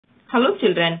Hello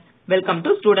children, welcome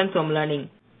to Students Home Learning.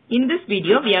 In this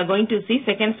video, we are going to see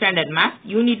 2nd standard math,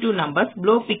 unit 2 numbers,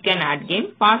 blow, pick and add game,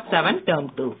 part 7, term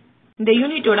 2. இந்த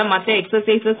யூனிட்டோட மற்ற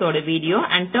exercises ஓட video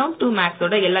and term 2 maths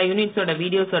ஓட எல்லா units ஓட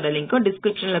videos ஓட லிங்க்கும்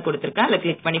டிஸ்கிரிப்ஷன்ல கொடுத்திருக்கேன். அதை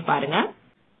கிளிக் பண்ணி பாருங்க.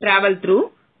 Travel through,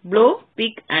 blow,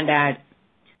 pick and add.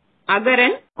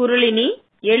 Agaran, Kurulini,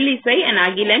 Ellisai and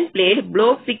Agilan played blow,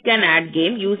 pick and add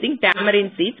game using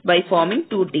tamarind seeds by forming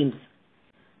two teams.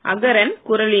 Agaran,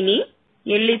 Kurulini,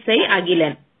 Ellisai,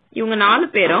 Agilan. இவங்க நாலு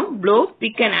பேரும் blow,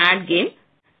 pick and add game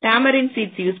tamarind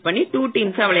seeds use பண்ணி two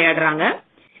teams விளையாடுறாங்க.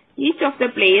 Each of the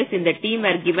players in the team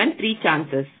were given 3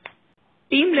 chances.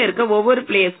 டீம்ல இருக்க ஒவ்வொரு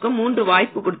பிளேயர்ஸ்க்கும் 3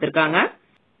 வாய்ப்பு கொடுத்திருக்காங்க.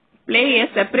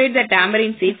 Players separate the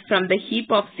tamarind seeds from the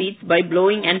heap of seeds by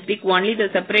blowing and pick only the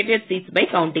separated seeds by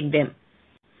counting them.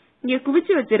 இங்க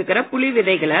குவிச்சு வச்சிருக்கிற புளி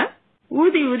விதைகளை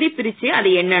ஊதி ஊதி பிரிச்சு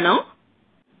அது எண்ணணும்.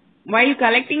 While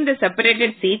collecting the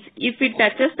separated seeds, if it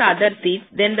touches the other seeds,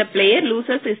 then the player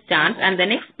loses his chance and the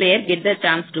next player gets the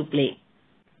chance to play.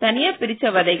 தனியா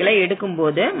பிரிச்ச விதைகளை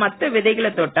எடுக்கும்போது மற்ற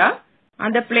விதைகளை தொட்டா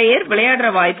அந்த பிளேயர் விளையாடுற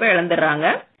வாய்ப்பை இழந்துடுறாங்க.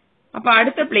 அப்ப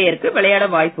அடுத்த பிளேயருக்கு விளையாட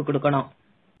வாய்ப்பு கொடுக்கணும்.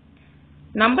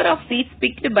 Number of seeds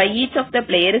picked by each of the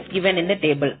player is given in the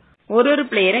table. ஒரு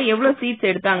பிளேயரை எவ்வளவு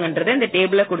சீட்ஸ் எடுத்தாங்கன்றதை இந்த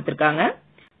டேபிள்ல கொடுத்திருக்காங்க.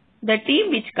 The team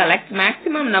which collects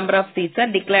maximum number of seeds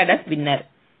are declared as winner.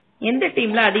 எந்த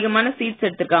டீம்ல அதிகமான சீட்ஸ்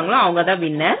எடுத்திருக்காங்களோ அவங்க தான்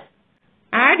வின்னர்.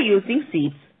 Add using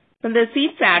seeds. இந்த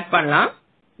சீட்ஸ் ஆட் பண்ணலாம்.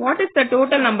 What is the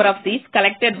total number of seeds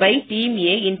collected by team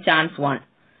A in chance 1?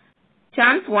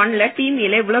 Chance 1ல team A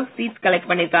எவ்வளவு seeds collect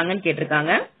பண்ணிருக்காங்கன்னு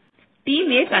கேட்டிருக்காங்க. Team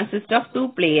A consists of 2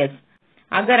 players,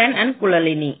 Agaran and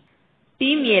Kurulini.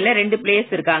 Team Aல 2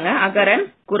 players இருக்காங்க, Agaran,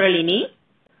 Kurulini.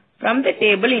 From the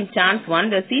table in chance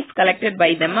 1, the seeds collected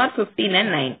by them are 15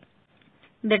 and 9.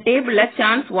 இந்த டேபிள்ல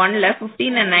chance 1ல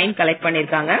 15 and 9 collect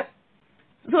பண்ணிருக்காங்க.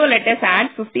 So let us add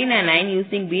 15 and 9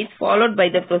 using beats followed by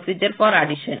the procedure for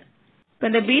addition. இப்போ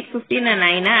இந்த beat 15 and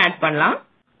 9 add பண்ணலாம்.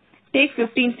 Take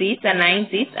 15 seeds and 9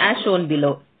 seeds as shown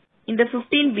below. இந்த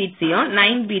 15 beatsையும்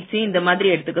 9 beatsையும் இந்த மாதிரி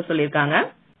எடுத்துக்க சொல்லிருக்காங்க.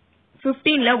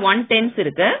 15ல 1 tens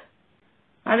இருக்கு.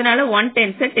 அதனால 1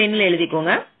 tens 10ல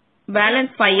எழுதிக்கோங்க.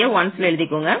 பேலன்ஸ் 5 1ஸ்ல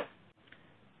எழுதிக்கோங்க.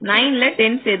 9ல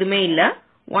tens எதுவுமே இல்ல.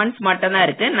 ஒன்ஸ் மட்டும் தான்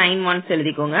இருக்கு. 9 ஒன்ஸ்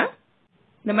எழுதிக்கோங்க.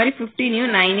 இந்த மாதிரி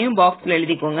 15யும் 9யும் பாக்ஸ்ல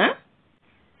எழுதிக்கோங்க.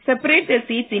 Separate the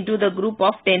seeds into the group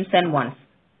of tens and ones.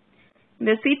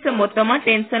 இந்த seeds மொத்தமா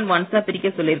tens and ones பிரிக்க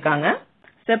சொல்லிருக்காங்க.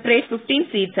 Separate 15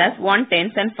 seeds as 1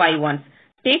 tens and 5 ones.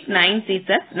 Take 9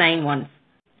 seeds as 9 ones.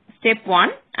 Step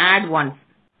 1, add ones.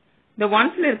 இந்த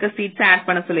onesல இருக்க seeds ஆட்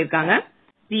பண்ண சொல்லிருக்காங்க.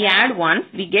 We add ones,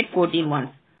 we get 14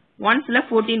 ones. Onesல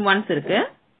 14 ones இருக்கு.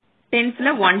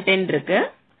 Tensல 1 10 இருக்கு.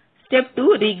 Step 2,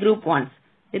 regroup ones.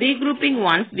 Regrouping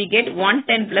ones, we get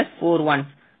 110 plus 4 ones.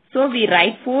 So we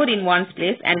write 4 in ones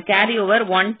place and carry over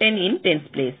 110 in tens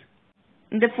place.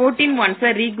 இந்த 14 ones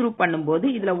regroup பண்ணும்போது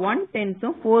இதுல 1 tens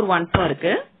 4 ones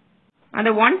இருக்கு.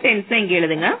 அந்த 1 tens இங்க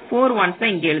எழுதுங்க. 4 ones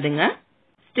இங்க எழுதுங்க.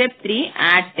 Step 3,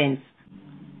 add tens.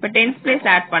 இப்ப tens place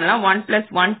add பண்ணலாம். 1 plus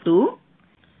 1, 2.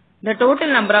 The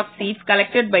total number of seeds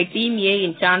collected by team A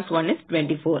in chance 1 is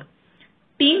 24.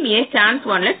 Team A chance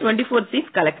 1ல 24 seeds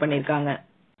collect பண்ணிருக்காங்க.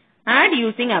 Add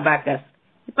using abacus.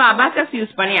 இப்ப abacus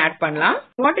யூஸ் பண்ணி add பண்ணலாம்.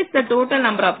 What is the total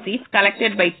number of seeds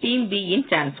collected by team B in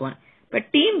chance 1? இப்ப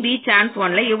team B chance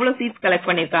 1ல எவ்வளவு seeds collect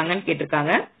பண்ணிருக்காங்கன்னு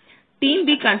கேட்டிருக்காங்க. Team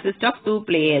B consists of 2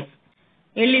 players,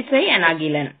 Ellisai and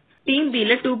Agilan. Team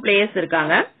Bல 2 players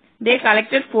இருக்காங்க. They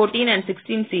collected 14 and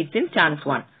 16 seeds in chance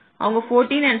 1. அவங்க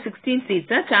 14 and 16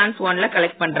 seeds chance 1ல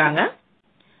collect பண்றாங்க.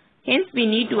 Hence, we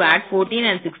need to add 14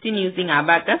 and 16 using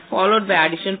abacus followed by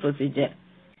addition procedure.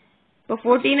 இப்போ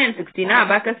 14 and 16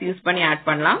 abacus use பண்ணி add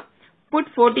பண்ணலாம். Put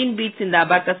 14 beats in the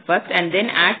abacus first and then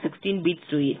add 16 beats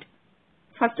to it.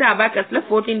 First abacusல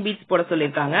 14 beats போட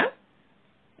சொல்லிருக்காங்க.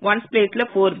 Ones placeல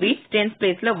 4 beats, tens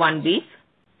placeல 1 beats.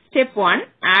 Step 1,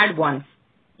 add ones.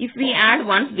 If we add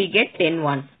ones, we get 10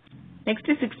 ones.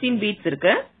 Next 16 beats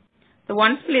இருக்கு. So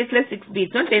ones placeல 6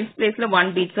 beats, tens placeல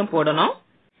 1 beats போடணும்.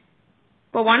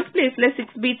 இப்போ ones placeல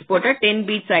 6 beats போட்டா 10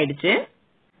 beats ஆயிடுச்சு.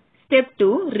 Step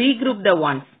 2, regroup the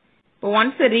ones. இப்போ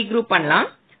ones regroup பண்ணலாம்.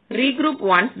 Regroup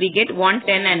ones, we get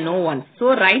 110 and no ones. So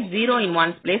write 0 in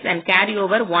ones place and carry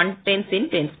over 110 in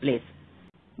tens place.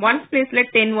 Ones placeல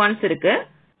 10 ones இருக்கு.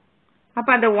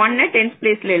 அப்ப அந்த 1 tens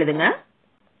placeல எழுதுங்க.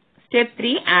 Step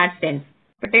 3, add tens.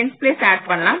 இப்போ tens place add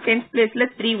பண்ணலாம். tens placeல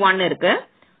 3 1 இருக்கு.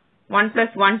 1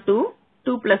 plus 1 2,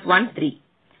 2 plus 1 3.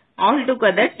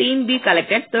 Altogether, Team B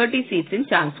collected 30 seeds in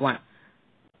chance 1.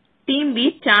 Team B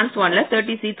chance 1ல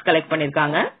 30 seeds collect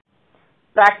பண்ணிருக்காங்க.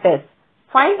 Practice.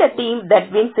 Find the team that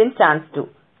wins in chance 2.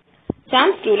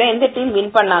 Chance 2ல எந்த team win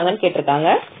பண்ணாங்கன்னு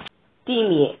கேட்டிருக்காங்க. Team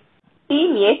A.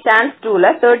 Team A chance 2ல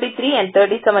 33 and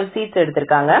 37 seats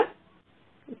எடுத்திருக்காங்க.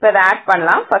 இப்போ இதை add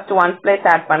பண்ணலாம். First once place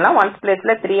add பண்ணலாம். Once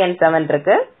பிளேஸ்ல 3 and 7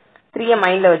 இருக்கு. 3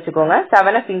 மைண்ட்ல வச்சுக்கோங்க.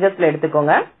 7 ஃபிங்கர்ஸ்ல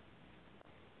எடுத்துக்கோங்க.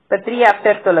 இப்போ 3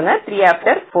 ஆஃப்டர் சொல்லுங்க. 3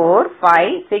 ஆஃப்டர் 4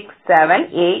 5 6 7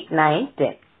 8 9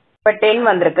 10. இப்போ 10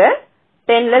 வந்திருக்கு.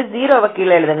 10ல 0வை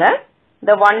கீழே எழுதுங்க.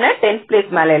 இந்த 1 10th பிளேஸ்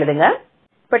மேல எழுதுங்க.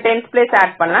 இப்போ 10th பிளேஸ்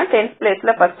ஆட் பண்ணலாம். 10th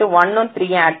பிளேஸ்ல ஃபர்ஸ்ட் 1ம்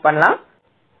 3யும் ஆட் பண்ணலாம்.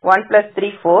 1 plus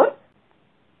 3 4.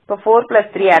 இப்போ 4 plus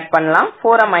 3 ஆட் பண்ணலாம்.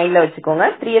 4 மைண்ட்ல வச்சுக்கோங்க.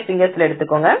 3 ஃபிங்கர்ஸ்ல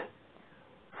எடுத்துக்கோங்க.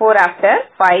 4 after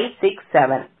 5 6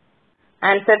 7.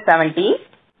 Answer 70.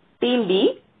 Team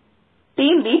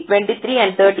B 23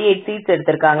 and 38 seats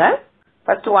எடுத்திருக்காங்க.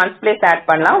 ஃபர்ஸ்ட் ஒன்ஸ் பிளேஸ் ஆட்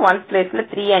பண்ணலாம். ஒன்ஸ் பிளேஸ்ல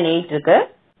 3 and 8 இருக்கு.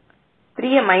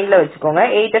 3 மைண்ட்ல வச்சுக்கோங்க.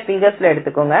 8 ஃபிங்கர்ஸ்ல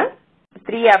எடுத்துக்கோங்க.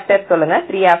 3 ஆஃப்டர் சொல்லுங்க.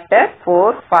 3 ஆஃப்டர்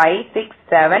 4 5 6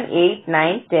 7 8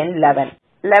 9 10 11.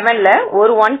 11ல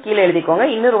ஒரு 1 கீழே எழுதிக்கோங்க.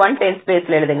 இன்னொரு 1 10th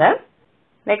பிளேஸ்ல எழுதுங்க.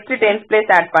 நெக்ஸ்ட் 10th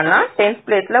பிளேஸ் ஆட் பண்ணலாம். 10th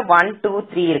பிளேஸ்ல 1 2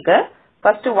 3 இருக்கு.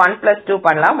 ஃபர்ஸ்ட் 1 plus 2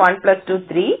 பண்ணலாம். 1 plus 2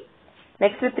 3.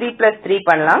 நெக்ஸ்ட் 3 plus 3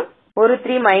 பண்ணலாம். ஒரு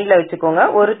 3 மைண்ட்ல வச்சுக்கோங்க.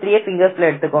 ஒரு 3 ஃபிங்கர்ஸ்ல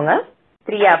எடுத்துக்கோங்க.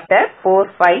 3 ஆஃப்டர் 4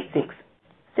 5 6.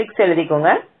 6 எழுதிக்கோங்க.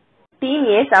 டீம்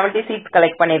A 70 சீட்ஸ்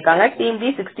கலெக்ட் பண்ணிருக்காங்க. டீம்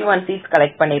B 61 சீட்ஸ்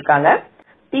கலெக்ட் பண்ணிருக்காங்க.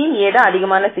 டீம் A தான்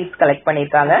அதிகமான சீட்ஸ் கலெக்ட்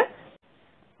பண்ணிருக்காங்க.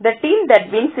 The team that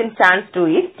wins in chance 2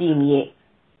 is team A.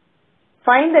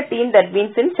 Find the team that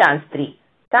wins in chance 3.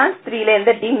 chance 3ல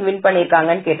எந்த டீம் வின்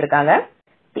பண்ணிருக்காங்கன்னு கேட்டிருக்காங்க.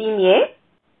 Team A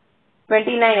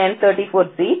 29 and 34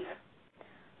 seats.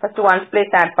 First ones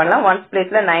place add பண்ணலாம். ones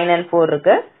placeல 9 and 4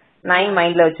 இருக்கு. 9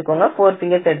 மைண்ட்ல வச்சுக்கோங்க. 4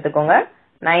 fingers எடுத்துக்கோங்க.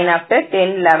 9 after 10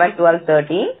 11 12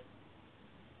 13.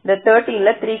 இந்த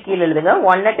 13ல 3 கீழே எழுதுங்க.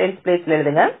 1 10th placeல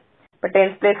எழுதுங்க. இப்போ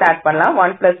 10th place ஆட் பண்ணலாம்.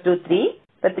 1 plus 2 3.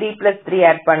 இப்போ 3 plus 3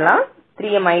 ஆட் பண்ணலாம்.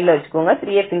 3 மைண்ட்ல வச்சுக்கோங்க.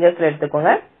 3 fingersல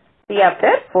எடுத்துக்கோங்க. 3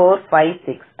 after 4 5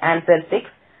 6. Answer 6.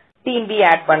 Team B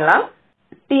add பண்ணலாம்.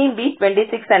 Team B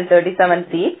 26 and 37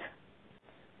 seats.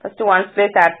 First once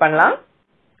place add பண்ணலாம்.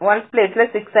 ஒன்ஸ் பிளேஸ்ல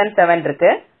 6 and 7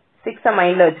 இருக்கு. 6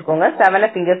 மைண்ட்ல வச்சுக்கோங்க. 7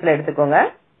 ஃபிங்கர்ஸ்ல எடுத்துக்கோங்க.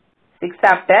 6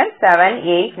 ஆஃப்டர் 7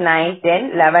 8 9 10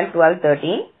 11 12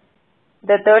 13.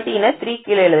 இந்த 13 3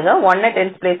 கீழே எழுதுங்க. 1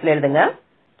 10th பிளேஸ்ல எழுதுங்க.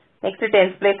 நெக்ஸ்ட்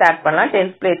 10th பிளேஸ் ஆட் பண்ணலாம்.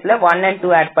 10th பிளேஸ்ல 1 and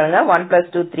 2 ஆட் பண்ணுங்க. 1 plus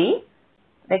 2 3.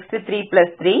 Next 3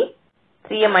 plus 3.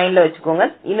 3 மைண்ட்ல வச்சுக்கோங்க.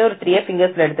 இன்னொரு 3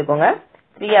 ஃபிங்கர்ஸ்ல எடுத்துக்கோங்க.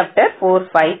 3 ஆஃப்டர் 4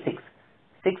 5 6.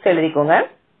 6 எழுதிக்கோங்க.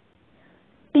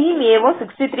 டீம் ஏவும்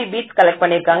 63 பீட்ஸ் கலெக்ட்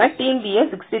பண்ணிருக்காங்க. டீம் பியும்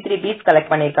 63 பீட்ஸ்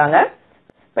கலெக்ட் பண்ணிருக்காங்க.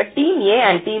 But team A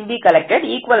and team B collected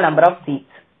equal number of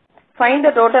seats. Find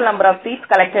the total number of seats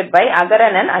collected by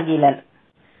Agaran and Agilan.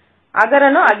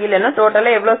 அகரனும் அகிலனும்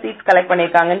டோட்டலா எவ்வளவு சீட்ஸ் கலெக்ட்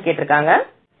பண்ணிருக்காங்கன்னு கேட்டிருக்காங்க.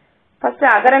 First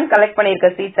அகரன் collect பண்ணிருக்க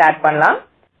seeds add பண்ணலாம்.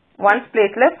 Once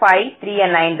பிளேஸ்ல 5 3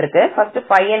 and 9 இருக்கு. First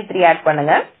 5 and 3 add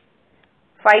பண்ணுங்க.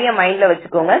 5 மைண்ட்ல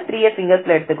வச்சுக்கோங்க. 3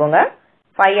 ஃபிங்கர்ஸ்ல எடுத்துக்கோங்க.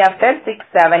 5 ஆஃப்டர் 6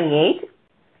 7 8.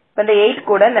 இப்போ இந்த 8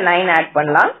 கூட இந்த 9 ஆட்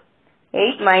பண்ணலாம்.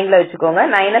 8 மைண்ட்ல வச்சுக்கோங்க.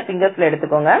 9 ஃபிங்கர்ஸ்ல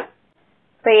எடுத்துக்கோங்க.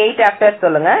 இப்போ 8 ஆஃப்டர்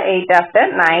சொல்லுங்க. 8 ஆஃப்டர்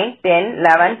 9 10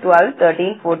 11 12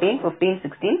 13 14 15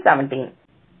 16 17.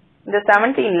 இந்த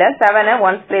 17ல 7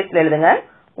 ஒன்ஸ் பிளேஸ்ல எழுதுங்க.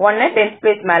 1 10th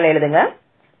பிளேஸ் மேல எழுதுங்க.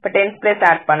 இப்போ 10th பிளேஸ்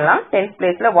ஆட் பண்ணலாம். 10th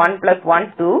பிளேஸ்ல 1 plus 1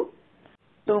 2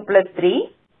 2 plus 3.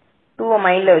 2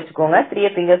 மைண்ட்ல வச்சுக்கோங்க.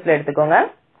 3 ஃபிங்கர்ஸ்ல எடுத்துக்கோங்க.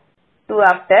 2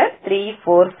 ஆஃப்டர் 3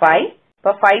 4 5.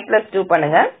 இப்போ 5 plus 2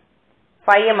 பண்ணுங்க.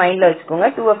 5 மைண்ட்ல வச்சுக்கோங்க.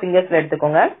 2 ஃபிங்கர்ஸ்ல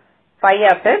எடுத்துக்கோங்க. 5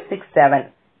 ஆஃப்டர் 6 7.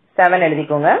 7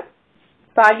 எழுதிக்கோங்க.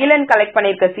 இப்போ அகிலன் கலெக்ட்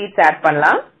பண்ணிருக்க சீட்ஸ் ஆட்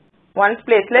பண்ணலாம். ஒன்ஸ்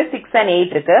பிளேஸ்ல 6 and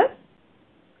 8 இருக்கு.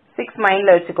 6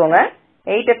 மைண்ட்ல வச்சுக்கோங்க.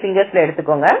 8 ஃபிங்கர்ஸ்ல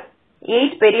எடுத்துக்கோங்க.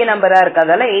 8 பெரிய நம்பரா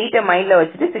இருக்கறதால 8 மைண்ட்ல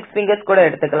வச்சுட்டு 6 ஃபிங்கர்ஸ் கூட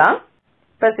எடுத்துக்கலாம்.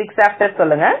 இப்போ 6 ஆஃப்டர்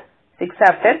சொல்லுங்க. 6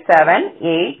 ஆஃப்டர் 7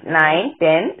 8 9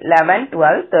 10 11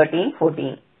 12 13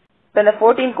 14. இப்போ இந்த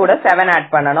 14 கூட 7 ஆட்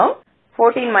பண்ணணும்.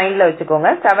 14 மைண்ட்ல வச்சுக்கோங்க.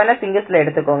 7 ஃபிங்கர்ஸ்ல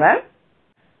எடுத்துக்கோங்க.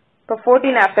 இப்போ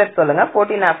 14 ஆஃப்டர் சொல்லுங்க.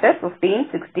 14 ஆஃப்டர் 15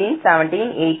 16 17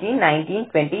 18 19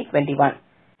 20 21.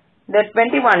 இந்த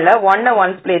 21ல 1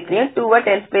 ஒன்ஸ் பிளேஸ்லயும் 2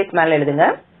 10th பிளேஸ் மேல எழுதுங்க.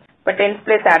 இப்போ 10th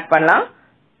பிளேஸ் ஆட் பண்ணலாம்.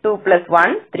 2 plus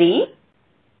 1 3.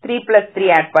 3 plus 3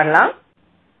 ஆட் பண்ணலாம்.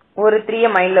 ஒரு 3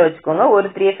 மைண்ட்ல வச்சுக்கோங்க. ஒரு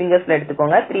 3 ஃபிங்கர்ஸ்ல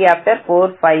எடுத்துக்கோங்க. 3 ஆஃப்டர் 4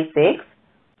 5 6.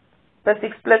 இப்போ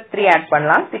 6 plus 3 ஆட்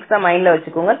பண்ணலாம். 6 மைண்ட்ல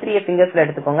வச்சுக்கோங்க. 3 ஃபிங்கர்ஸ்ல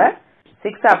எடுத்துக்கோங்க.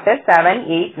 6 after 7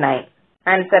 8 9.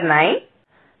 Answer 9.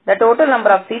 The total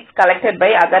number of seats collected by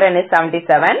Agaran is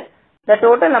 77. The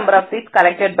total number of seats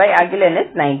collected by Agilan is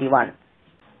 91.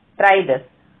 Try this.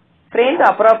 Frame the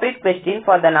appropriate question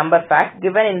for the number fact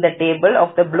given in the table of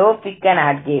the blow, pick and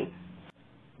add game.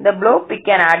 The blow, pick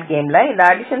and add gameல இந்த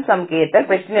addition sum கேட்ட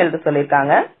question எழுத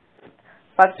சொல்லிருக்காங்க.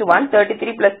 First one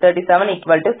 33 plus 37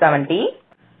 equal to 70.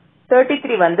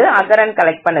 33 வந்து அகரன்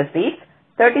collect பண்ண seats.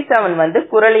 37 வந்து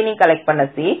குரலினி collect பண்ண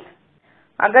seats.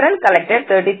 Agaran collected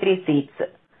 33 seeds.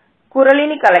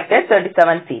 Kuralini collected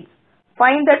 37 seeds.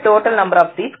 Find the total number of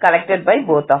seeds collected by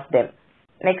both of them.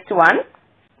 Next one,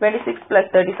 26 plus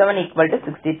 37 equal to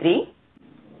 63.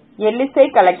 Ellisai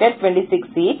collected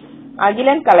 26 seeds.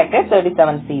 Agilan collected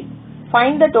 37 seeds.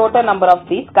 Find the total number of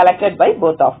seeds collected by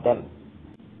both of them.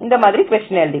 இந்த மாதிரி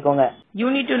question எழுதிக்கோங்க.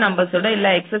 Unit 2 numbers ஓட எல்லா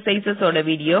எக்ஸர்சைசஸ் ஓட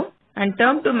video and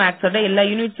term 2 maths ஓட எல்லா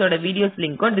units ஓட videos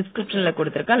லிங்க்கும் டிஸ்கிரிப்ஷன்ல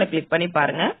கொடுத்திருக்கேன். அத கிளிக் பண்ணி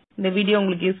பாருங்க. இந்த வீடியோ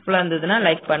உங்களுக்கு யூஸ்ஃபுல்லா இருந்ததுனா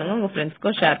லைக் பண்ணுங்க, உங்க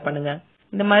ஃப்ரெண்ட்ஸ்க்கு ஷேர் பண்ணுங்க.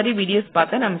 இந்த மாதிரி வீடியோஸ்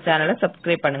பார்க்க நம்ம சேனலை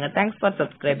சப்ஸ்கிரைப் பண்ணுங்க. Thanks for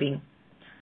subscribing.